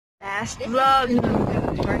last vlog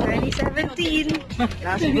for 2017.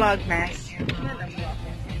 Last Vlogmas.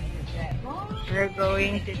 We're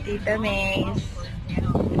going to Tita May's.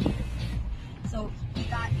 So he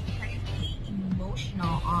got incredibly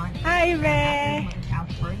emotional on Hi, Ray. his house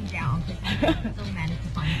burned down because he still managed to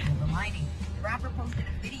find silver lining. The rapper posted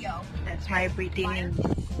a video. That's my pretty niece.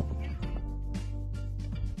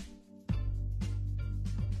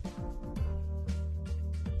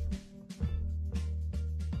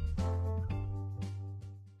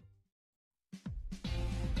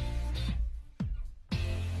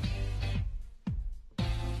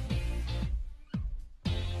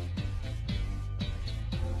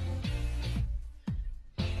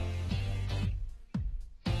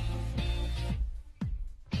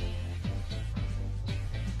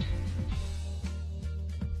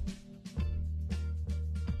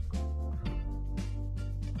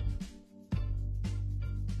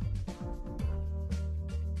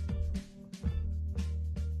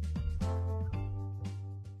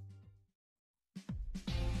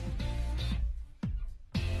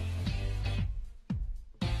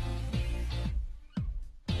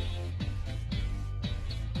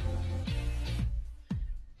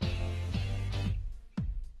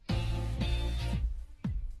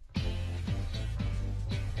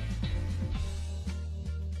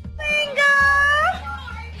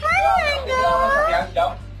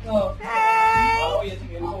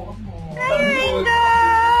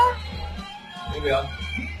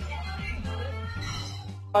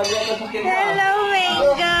 Hello,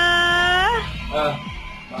 Mango!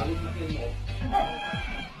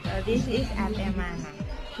 So this is Ate Manna.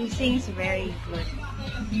 She sings very good.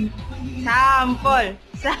 Sample!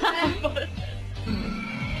 Sample!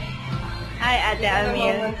 Hi, Ate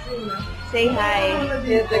Amil. Say hi.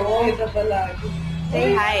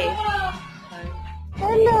 Say hi.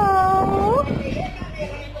 Hello!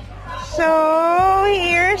 So,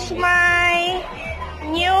 here's my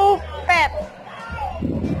new pet.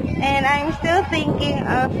 And I'm still thinking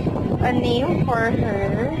of a name for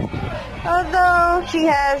her. Although she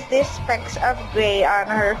has these specks of gray on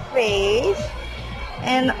her face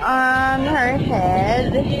and on her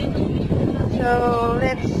head. So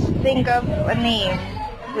let's think of a name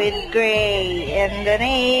with gray. And the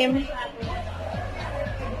name...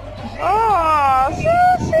 Oh, so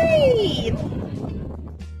sweet!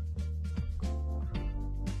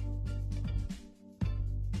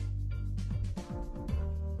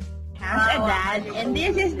 How's a dad? And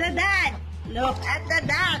this is the dad. Look at the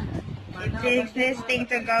dad. It's existing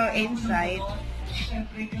to go inside.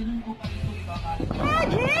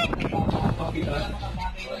 Magic!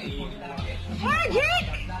 Magic!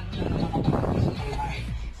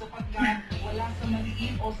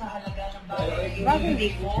 Bakit hindi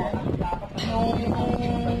ko siya?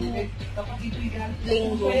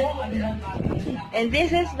 Linggo. And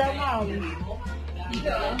this is the mom.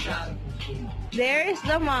 There is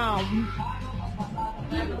the mom.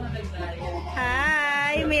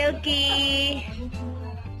 Hi, Milky.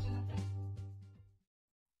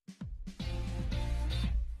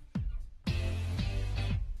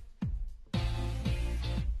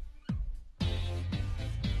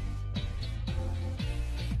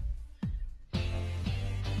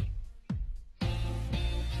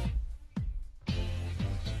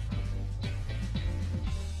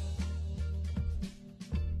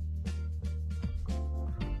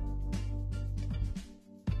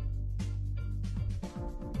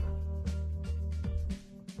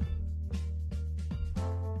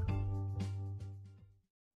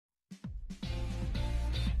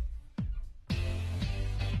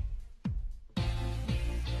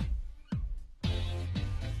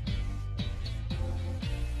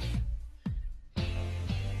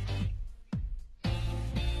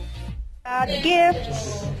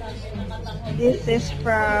 Gifts. This is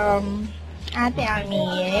from Ate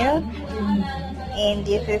Amil, and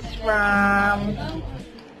this is from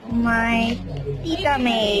my Tita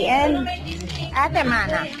May and Ate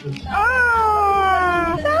Manna.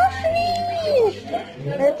 Oh, so sweet!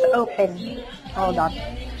 Let's open. Hold on.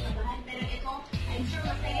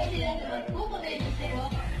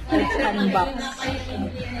 Let's unbox.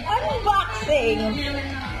 Unboxing!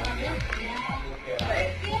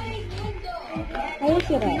 Ay,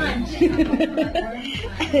 sira.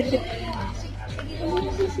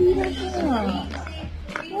 Nasisira ka.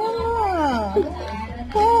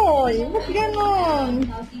 Hoy, ba't ganon?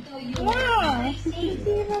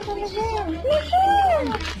 Nasisira talaga.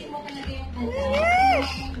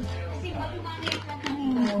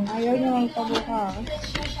 Ayaw niya magpabukas.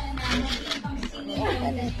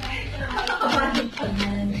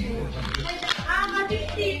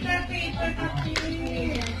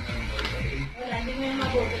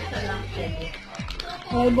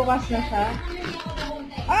 May bukas na siya.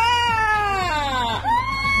 Ah!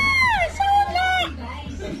 Sulit!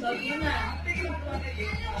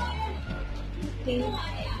 Okay.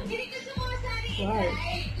 Wow.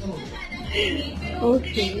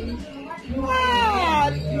 Okay.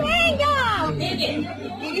 Wow! Bangles!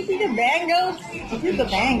 Did you see the bangles? This is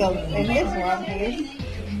the bangles. And this one is...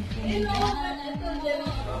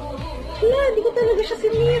 Wala, hindi ko talaga siya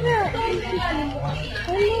sinira.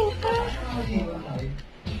 Hello, ha?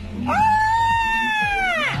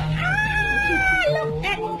 Look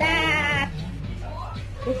at that!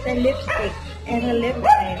 It's a lipstick and a lip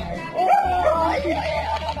liner. Oh,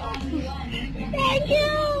 thank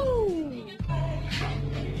you!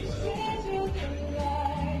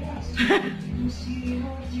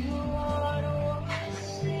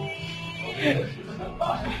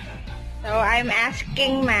 So I'm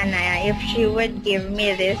asking Manna if she would give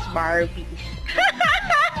me this Barbie.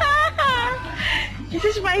 This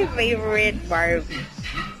is my favorite Barbie.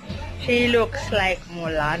 She looks like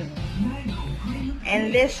Mulan.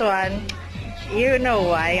 And this one, you know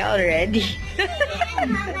why already.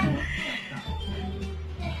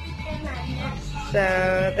 So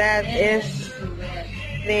that is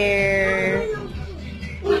their...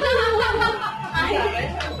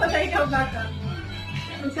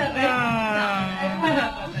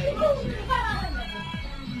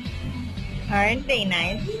 Aren't they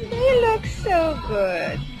nice? They look so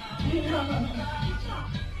good.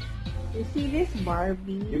 You see this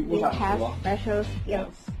Barbie? It has special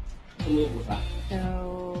skills.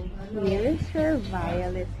 So here is her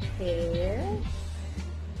violet hair.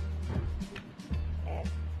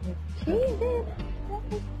 Change it.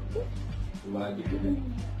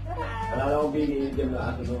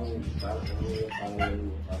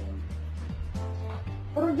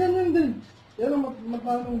 Pero ganyan din. Pero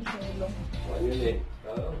magpanong siya.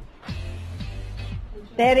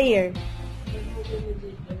 Terrier.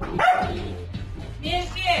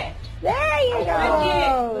 There you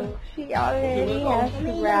go. She already has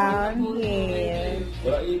brown hair.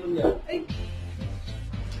 There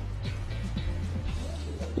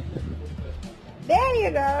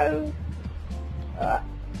you go.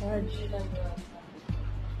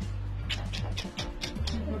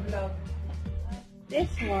 This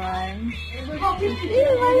one is my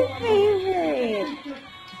favorite.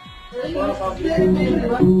 Very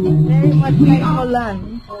much like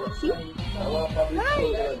Mulan. See?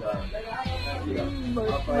 Nice.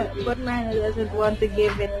 But Manna doesn't want to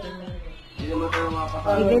give it to me.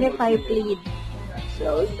 Even if I plead.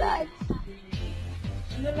 So sad.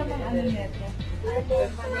 This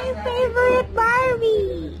is my favorite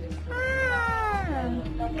Barbie. Ah.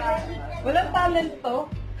 Walang talent to.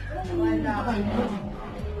 If you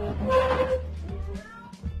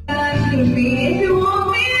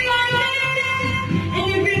want me like this, and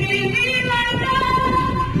you bring me like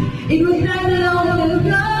that, it was not long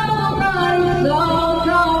ago, but it's all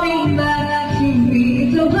coming back to me.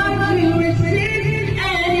 It's so hard to resist,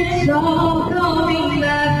 and it's all coming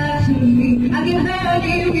back to me. I can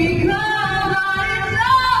barely recall.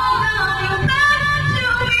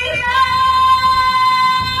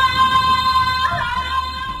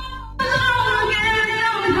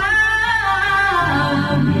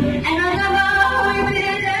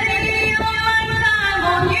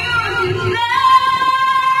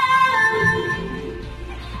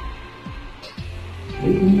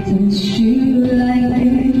 Touch you like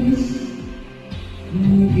this,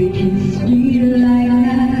 you kiss me like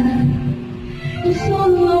that. It's so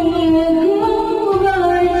long ago,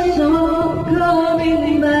 but it's all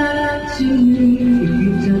coming back to me. If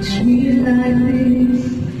you touch me like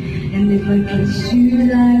this, and if I kiss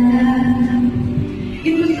you like that,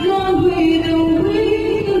 it was gone with the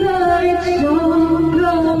wind, but it's all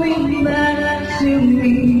coming back to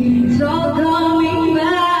me. It's all coming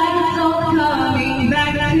back.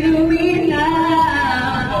 To me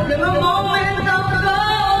now, there were moments of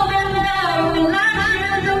gold and there were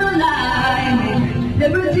lashes of light.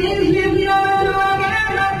 There were things we've learned to forget,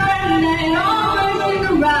 my friend, and always in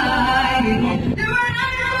the right. There were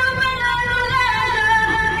nights when I was leisure,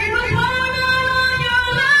 it was hard on your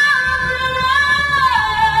love.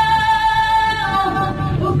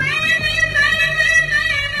 Oh, baby,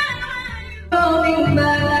 coming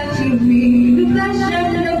back to me, the flash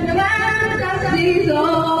and the fantasies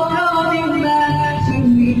all.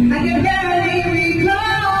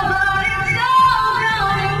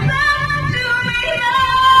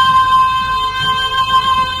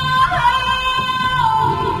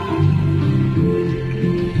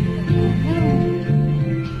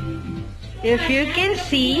 If you can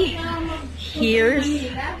see, here's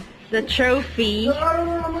the trophy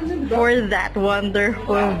for that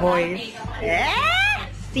wonderful voice. Eh?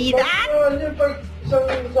 See that?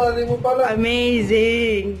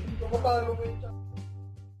 Amazing.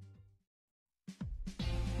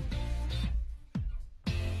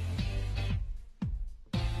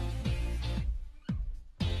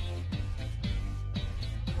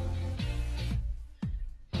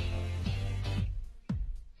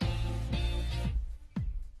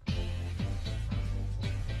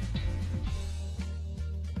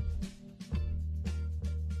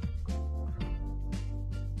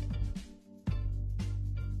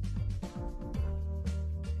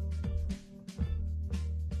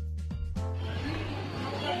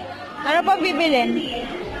 Ano pa bibilin?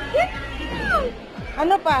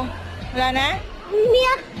 Ano pa? Wala na?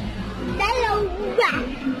 Milk. Dalawa.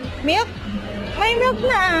 Milk? May milk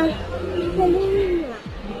na.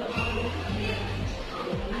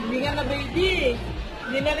 Hindi nga na baby.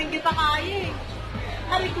 Hindi na rin kita kaya eh.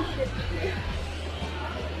 Hari ko shit.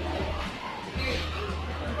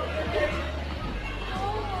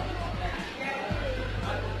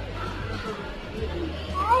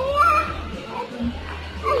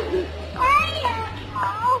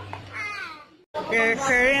 We're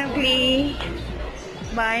currently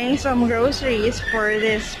buying some groceries for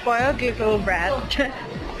this spoiled little brat,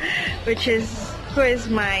 who is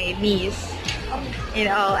my niece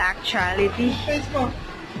in all actuality. Face mo.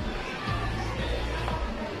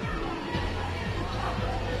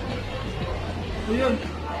 Ayun.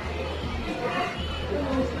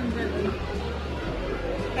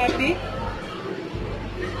 Happy?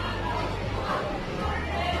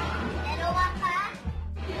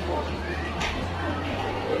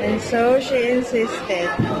 And so she insisted.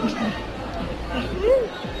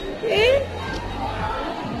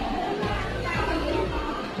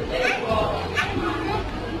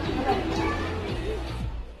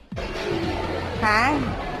 Ha?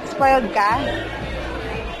 Spoiled ka?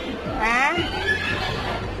 Ha?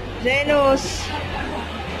 Jenus,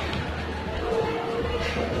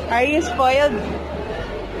 are you spoiled?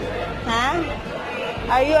 Ha?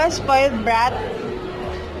 Are you a spoiled brat?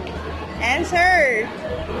 Answer!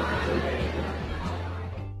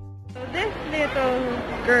 So this little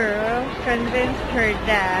girl convinced her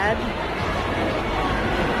dad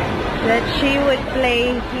that she would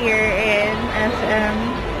play here in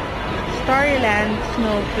Storyland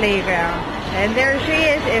Snow Playground. And there she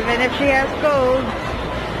is, even if she has colds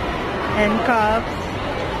and coughs.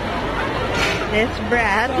 This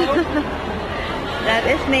brat that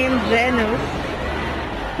is named Jenus.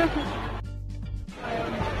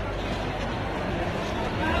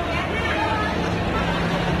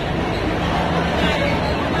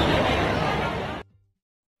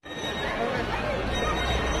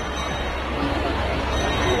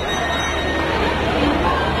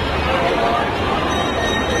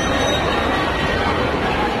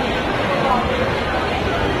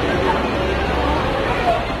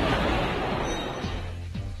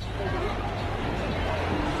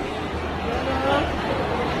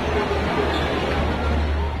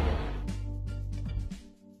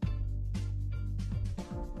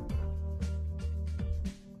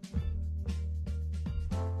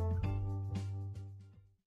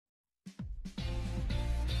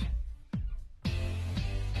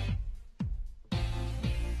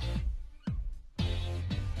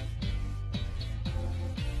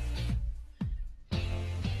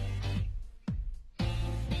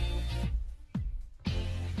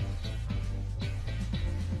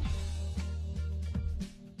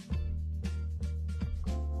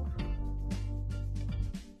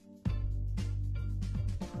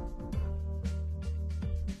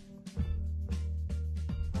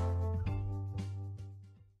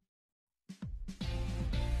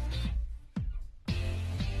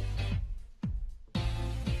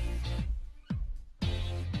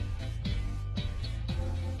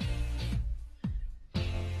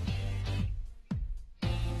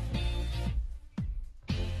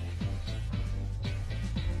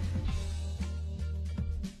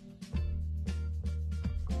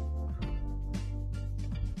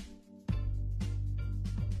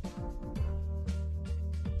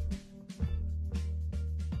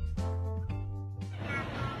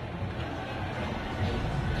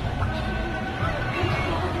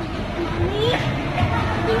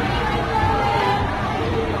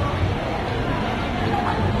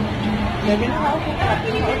 Gabi na ako.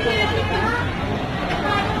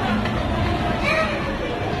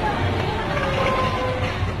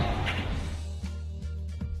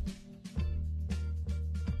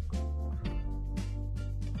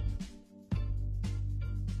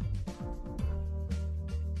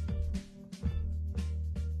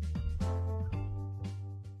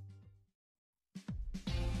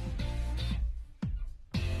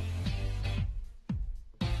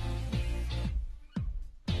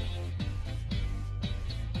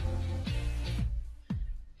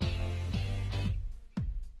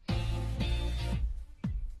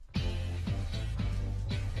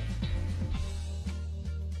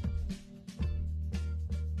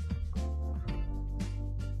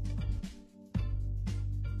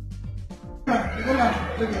 Ikaw na.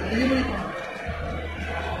 Sige, sige mo ito.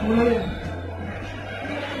 Mula yun.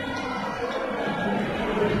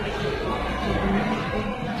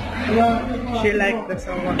 She like the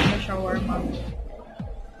shawarma.